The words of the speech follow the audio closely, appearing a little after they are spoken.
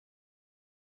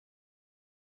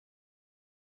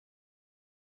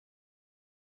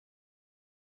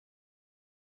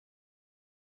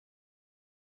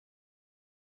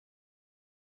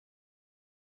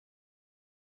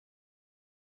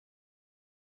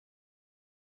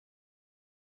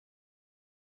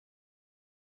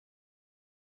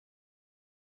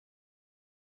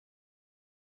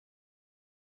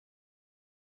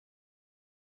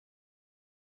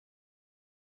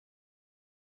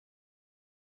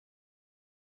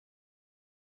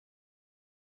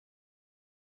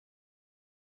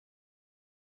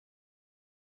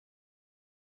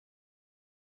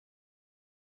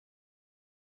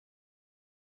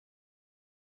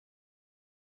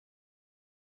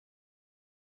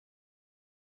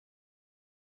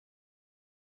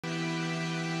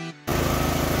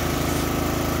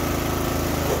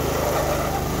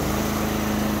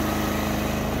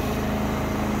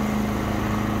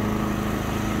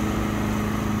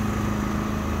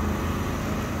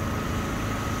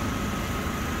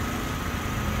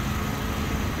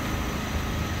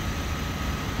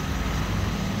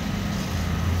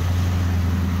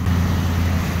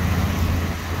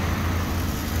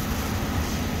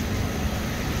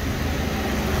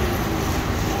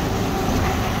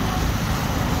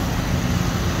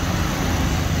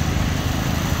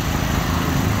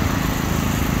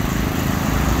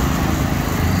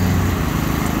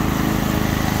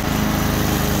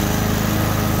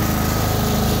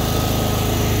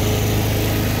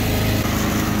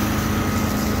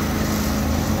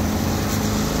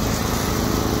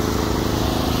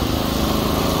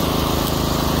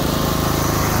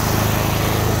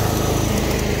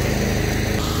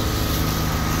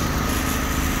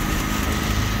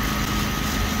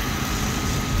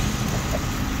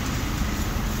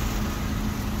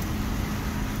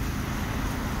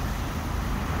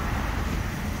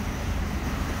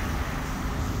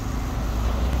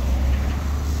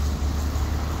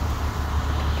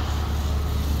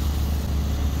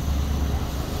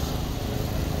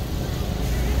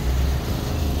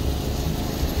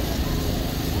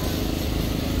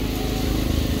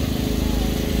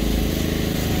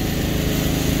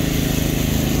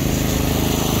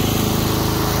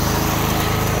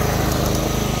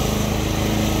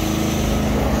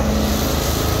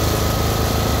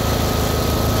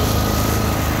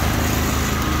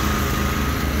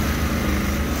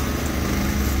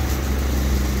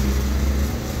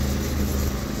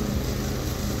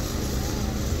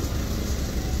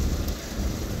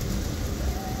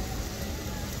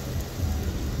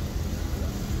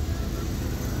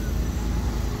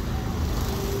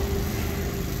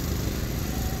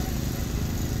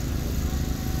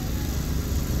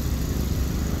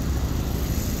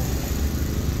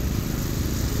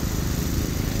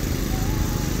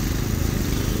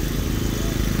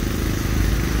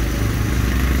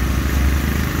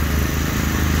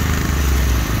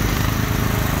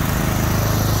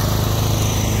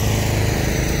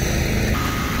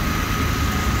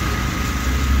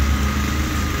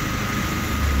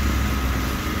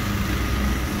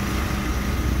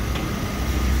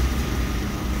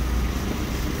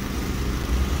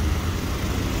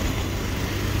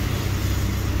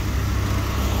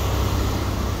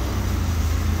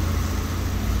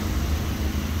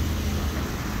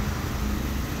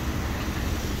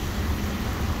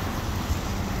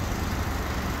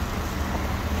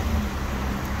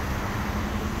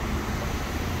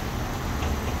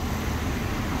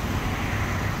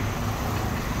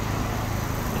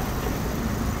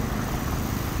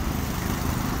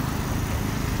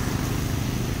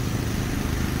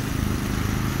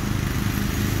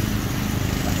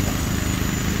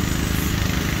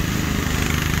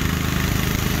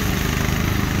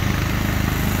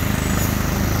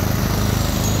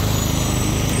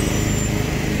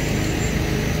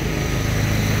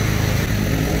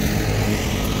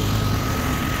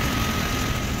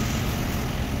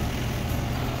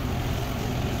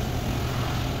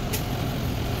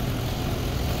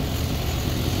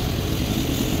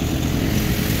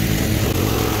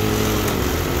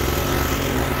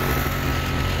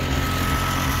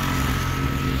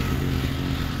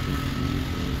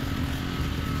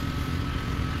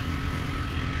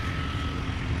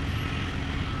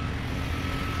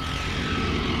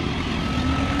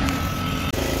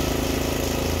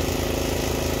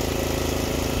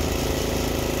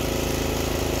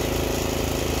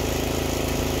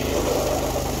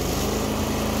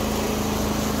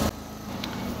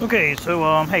Okay,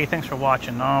 so hey, thanks for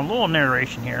watching. A little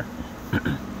narration here.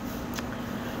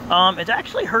 It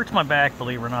actually hurts my back,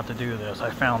 believe it or not, to do this. I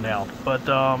found out, but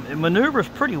it maneuvers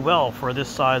pretty well for this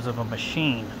size of a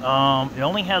machine. It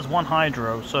only has one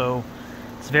hydro, so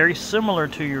it's very similar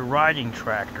to your riding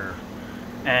tractor.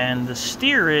 And to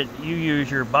steer it, you use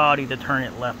your body to turn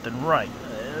it left and right.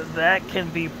 That can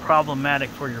be problematic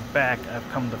for your back, I've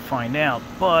come to find out,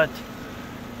 but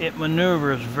it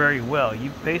maneuvers very well. You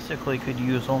basically could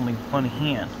use only one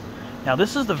hand. Now,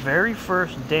 this is the very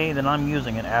first day that I'm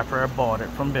using it after I bought it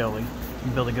from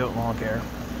Billygoat Lawn Care.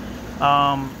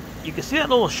 You can see that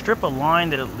little strip of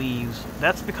line that it leaves.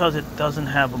 That's because it doesn't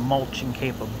have a mulching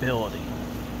capability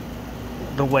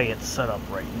the way it's set up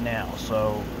right now.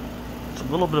 So it's a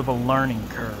little bit of a learning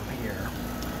curve here.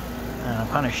 And I'm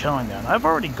kind of showing that. I've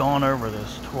already gone over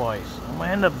this twice. I'm going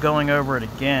to end up going over it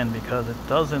again because it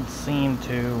doesn't seem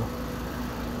to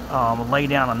lay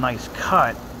down a nice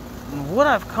cut. And what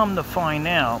I've come to find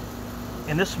out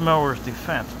in this mower's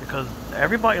defense, because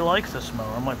everybody likes this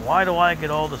mower. I'm like, why do I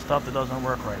get all the stuff that doesn't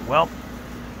work right? Well,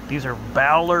 these are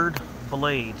Ballard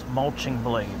blades, mulching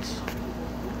blades.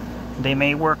 They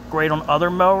may work great on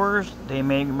other mowers. They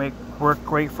may work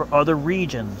great for other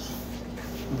regions.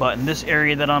 But in this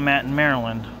area that I'm at in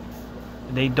Maryland,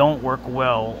 they don't work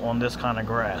well on this kind of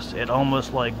grass. It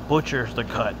almost like butchers the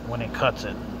cut when it cuts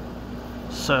it.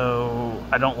 So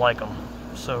I don't like them.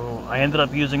 So I ended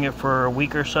up using it for a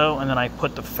week or so, and then I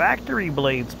put the factory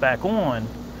blades back on.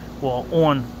 Well,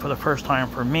 on for the first time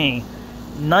for me.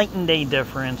 Night and day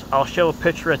difference. I'll show a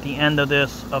picture at the end of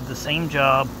this of the same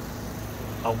job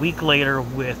a week later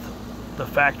with the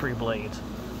factory blades.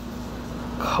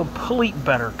 Complete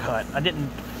better cut. I didn't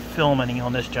film any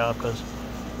on this job because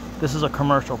this is a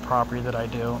commercial property that I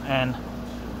do, and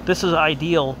this is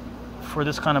ideal for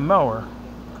this kind of mower.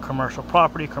 Commercial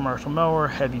property, commercial mower,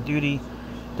 heavy duty.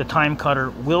 The time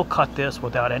cutter will cut this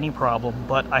without any problem,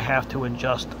 but I have to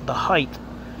adjust the height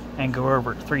and go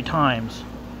over it 3 times.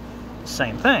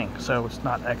 Same thing, so it's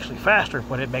not actually faster,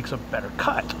 but it makes a better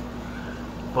cut.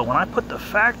 But when I put the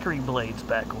factory blades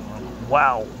back on,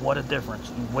 wow, what a difference.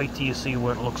 And wait till you see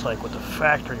what it looks like with the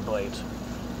factory blades.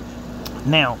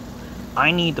 Now,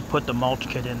 I need to put the mulch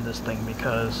kit in this thing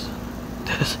because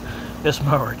this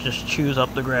mower just chews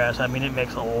up the grass. I mean, it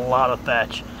makes a lot of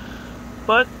thatch.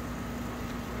 But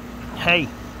hey,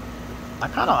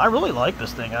 I really like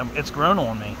this thing. It's grown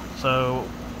on me, so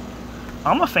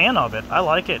I'm a fan of it. I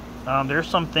like it. There's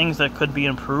some things that could be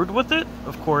improved with it.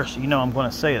 Of course, you know I'm going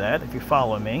to say that if you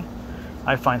follow me.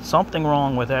 I find something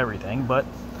wrong with everything, but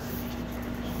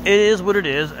it is what it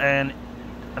is, and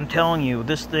I'm telling you,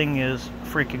 this thing is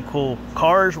freaking cool.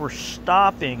 Cars were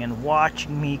stopping and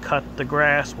watching me cut the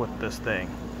grass with this thing.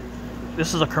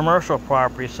 This is a commercial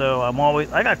property, so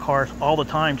I got cars all the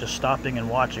time just stopping and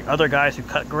watching. Other guys who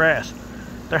cut grass,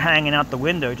 they're hanging out the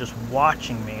window just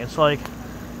watching me. It's like,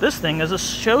 this thing is a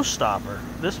showstopper.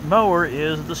 This mower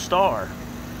is the star.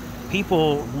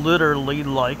 People literally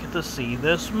like to see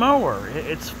this mower.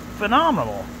 It's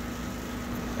phenomenal.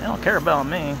 They don't care about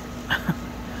me.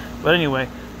 But anyway,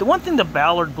 the one thing the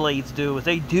Ballard blades do is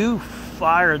they do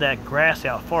fire that grass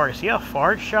out far. You see how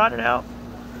far it shot it out?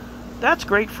 That's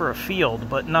great for a field,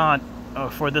 but not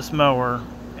for this mower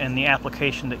and the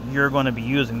application that you're going to be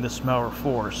using this mower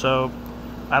for. So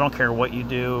I don't care what you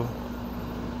do.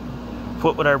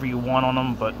 Put whatever you want on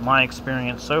them, but my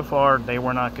experience so far, they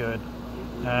were not good.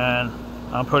 And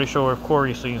I'm pretty sure if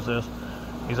Corey sees this,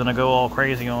 he's going to go all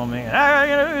crazy on me. Ah,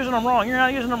 you're using them wrong. You're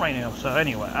not using them right now. So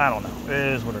anyway, I don't know. It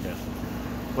is what it is.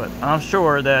 But I'm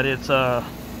sure that it's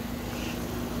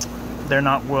they're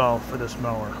not well for this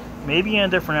mower. Maybe in a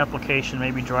different application,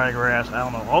 maybe dry grass. I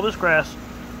don't know. All this grass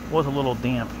was a little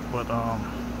damp, but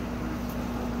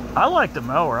I like the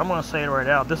mower. I'm going to say it right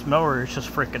out. This mower is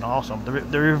just freaking awesome.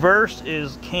 The reverse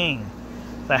is king.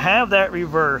 To have that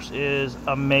reverse is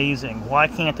amazing. Why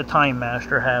can't the Time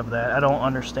Master have that? I don't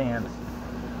understand.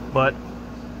 But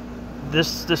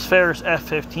this Ferris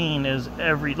Fw15 is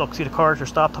look, see the cars are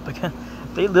stopped up again.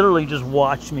 They literally just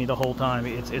watched me the whole time.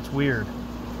 It's weird.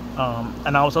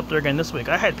 And I was up there again this week.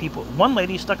 I had people, one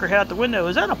lady stuck her head out the window.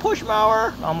 Is that a push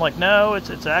mower? I'm like, no,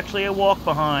 it's actually a walk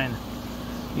behind.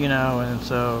 You know, and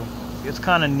so it's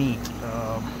kind of neat.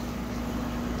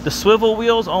 The swivel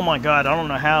wheels, oh my god, I don't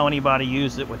know how anybody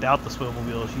used it without the swivel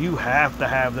wheels. You have to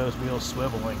have those wheels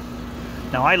swiveling.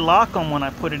 Now I lock them when I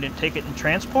put it in, take it in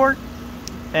transport,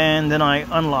 and then I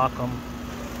unlock them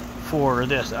for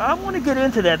this. I want to get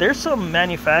into that. There's some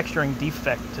manufacturing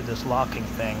defect to this locking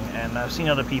thing, and I've seen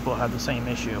other people have the same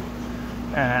issue.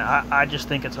 And I just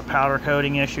think it's a powder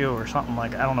coating issue or something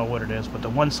like, I don't know what it is, but the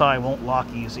one side won't lock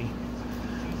easy.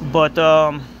 But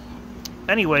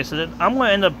anyway, so I'm going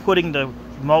to end up putting the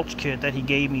mulch kit that he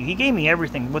gave me. He gave me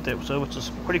everything with it, so it's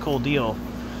a pretty cool deal.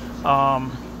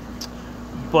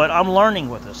 But I'm learning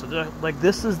with this. So like,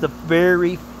 this is the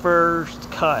very first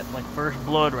cut, like first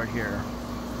blood right here.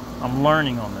 I'm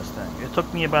learning on this thing. It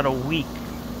took me about a week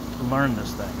to learn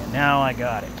this thing, and now I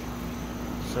got it.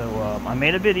 So I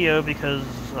made a video because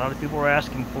a lot of people were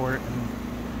asking for it,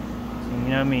 and you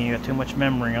know me, I got too much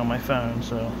memory on my phone.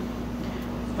 So,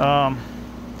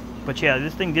 but yeah,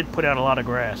 this thing did put out a lot of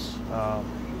grass.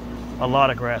 A lot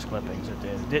of grass clippings.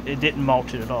 It did. It didn't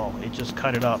mulch it at all. It just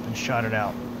cut it up and shot it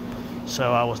out.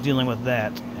 So I was dealing with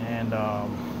that, and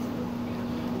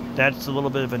that's a little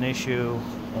bit of an issue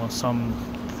on some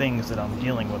things that I'm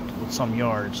dealing with some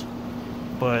yards.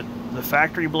 But the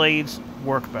factory blades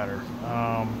work better.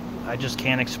 I just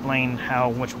can't explain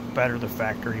how much better the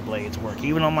factory blades work.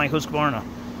 Even on my Husqvarna,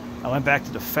 I went back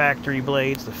to the factory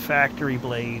blades. The factory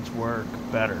blades work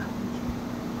better.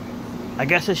 I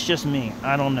guess it's just me.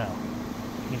 I don't know.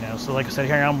 You know, so like I said,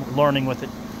 here I'm learning with it,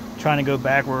 trying to go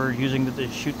backward, using it to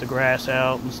shoot the grass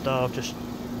out and stuff. Just,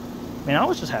 man, I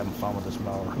was just having fun with this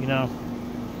mower. You know,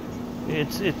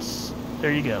 it's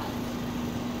there you go.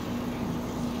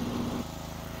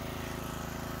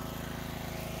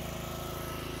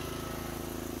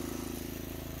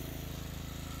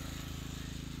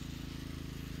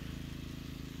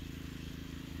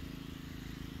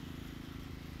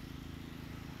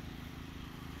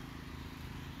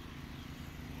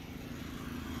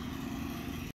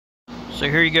 So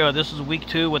here you go. This is week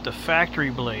 2 with the factory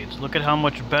blades. Look at how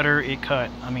much better it cut.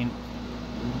 I mean,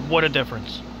 what a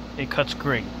difference. It cuts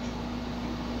great.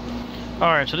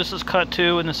 Alright, so this is cut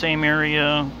 2 in the same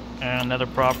area and another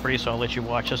property, so I'll let you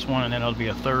watch this one, and then it'll be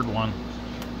a third one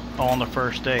all on the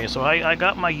first day. So I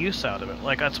got my use out of it.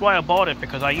 Like, that's why I bought it,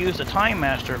 because I used the Time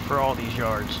Master for all these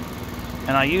yards.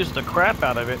 And I used the crap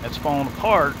out of it, and it's falling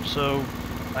apart, so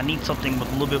I need something with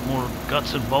a little bit more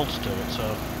guts and bolts to it, so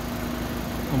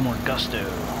a little more gusto.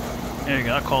 There you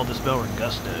go. I call this mower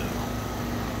Gusto.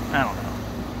 I don't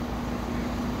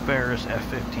know. Ferris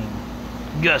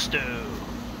Fw15. Gusto.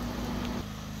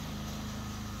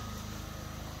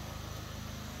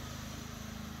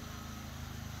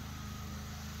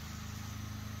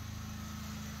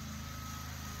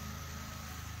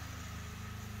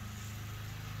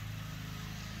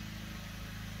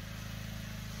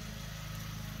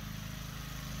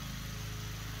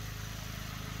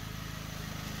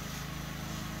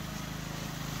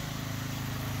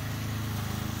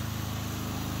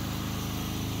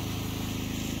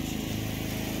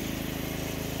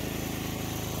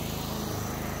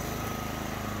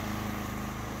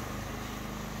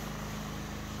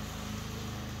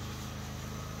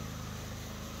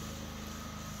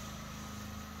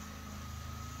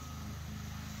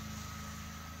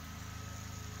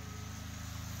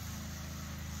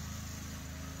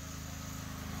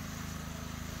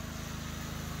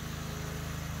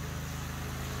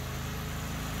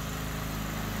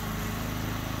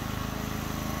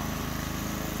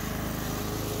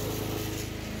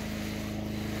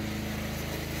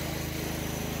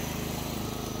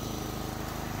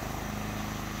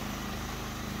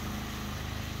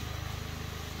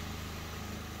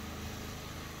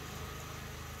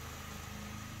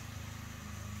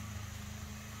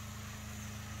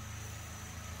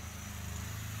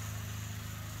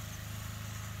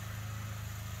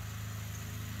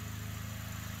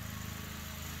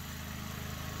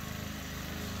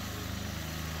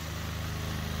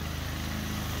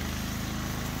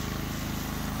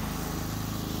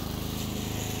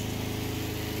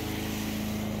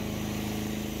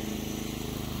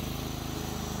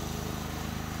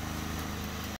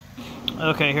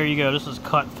 Okay, here you go. This is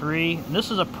cut 3. This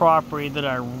is a property that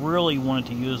I really wanted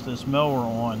to use this mower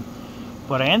on,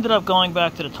 but I ended up going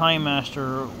back to the Time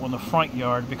Master on the front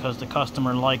yard because the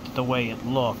customer liked the way it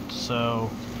looked. So,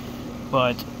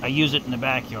 but I use it in the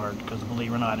backyard because,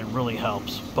 believe it or not, it really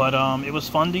helps. But it was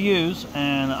fun to use,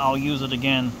 and I'll use it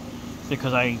again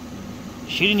because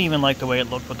she didn't even like the way it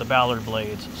looked with the Ballard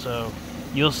blades. So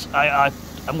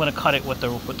I'm going to cut it with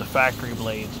the factory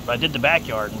blades. But I did the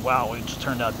backyard, and wow, it just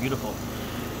turned out beautiful.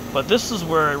 But this is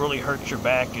where it really hurts your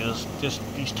back, is just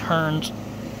these turns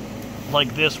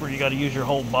like this where you got to use your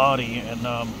whole body, and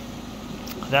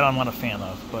that I'm not a fan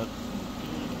of. But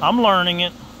I'm learning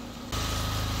it.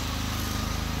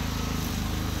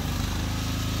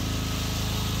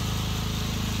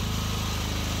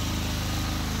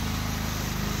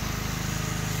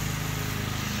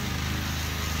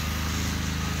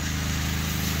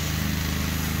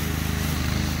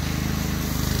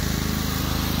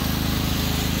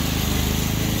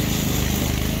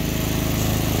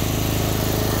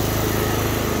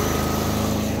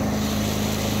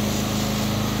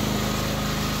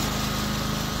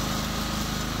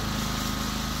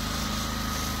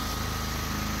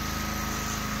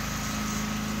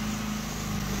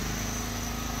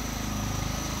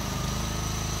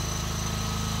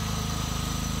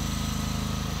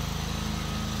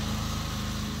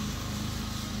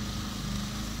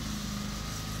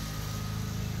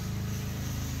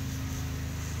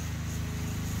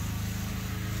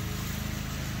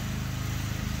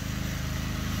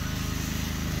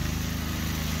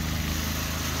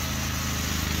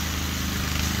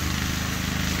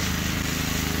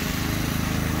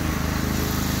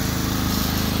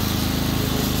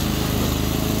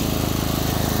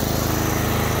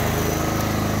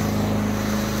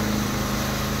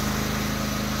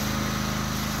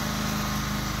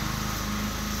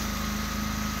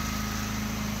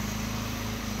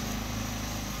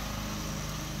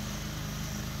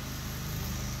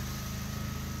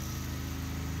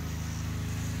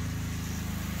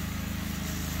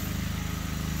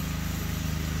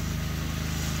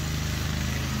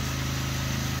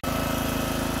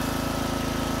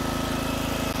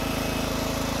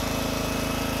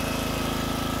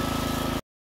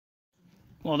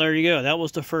 Well, there you go. That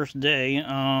was the first day.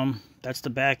 That's the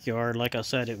backyard. Like I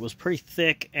said, it was pretty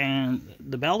thick, and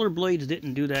the baler blades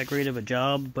didn't do that great of a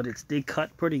job, but it did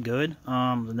cut pretty good.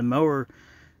 The mower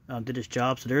did its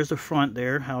job. So there's the front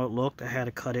there, how it looked. I had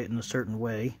to cut it in a certain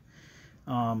way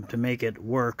to make it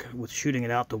work with shooting it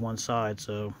out to one side,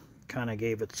 so kind of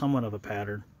gave it somewhat of a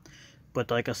pattern. But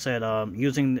like I said,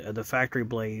 using the factory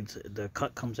blades, the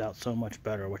cut comes out so much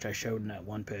better, which I showed in that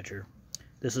one picture.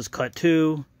 This is cut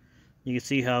 2. You can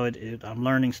see how I'm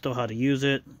learning still how to use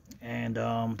it. And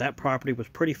that property was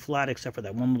pretty flat except for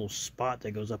that one little spot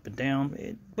that goes up and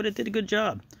down. But it did a good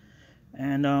job.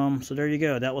 And so there you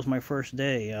go. That was my first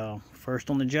day.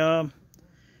 First on the job.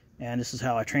 And this is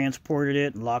how I transported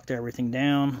it and locked everything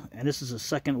down. And this is the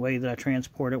second way that I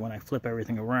transport it when I flip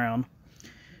everything around.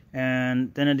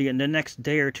 And then the next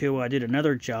day or two, I did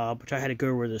another job, which I had to go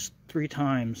over this 3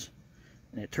 times.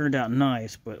 And it turned out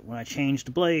nice, but when I changed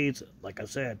the blades, like I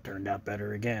said, it turned out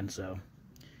better again. So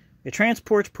it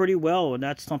transports pretty well, and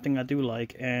that's something I do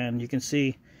like. And you can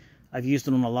see I've used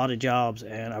it on a lot of jobs,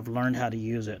 and I've learned how to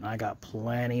use it, and I got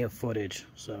plenty of footage.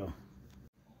 So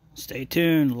stay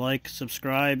tuned, like,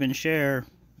 subscribe, and share.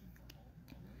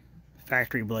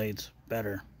 Factory blades,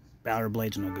 better. Baler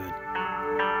blades, no good.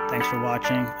 Thanks for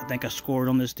watching. I think I scored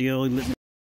on this deal.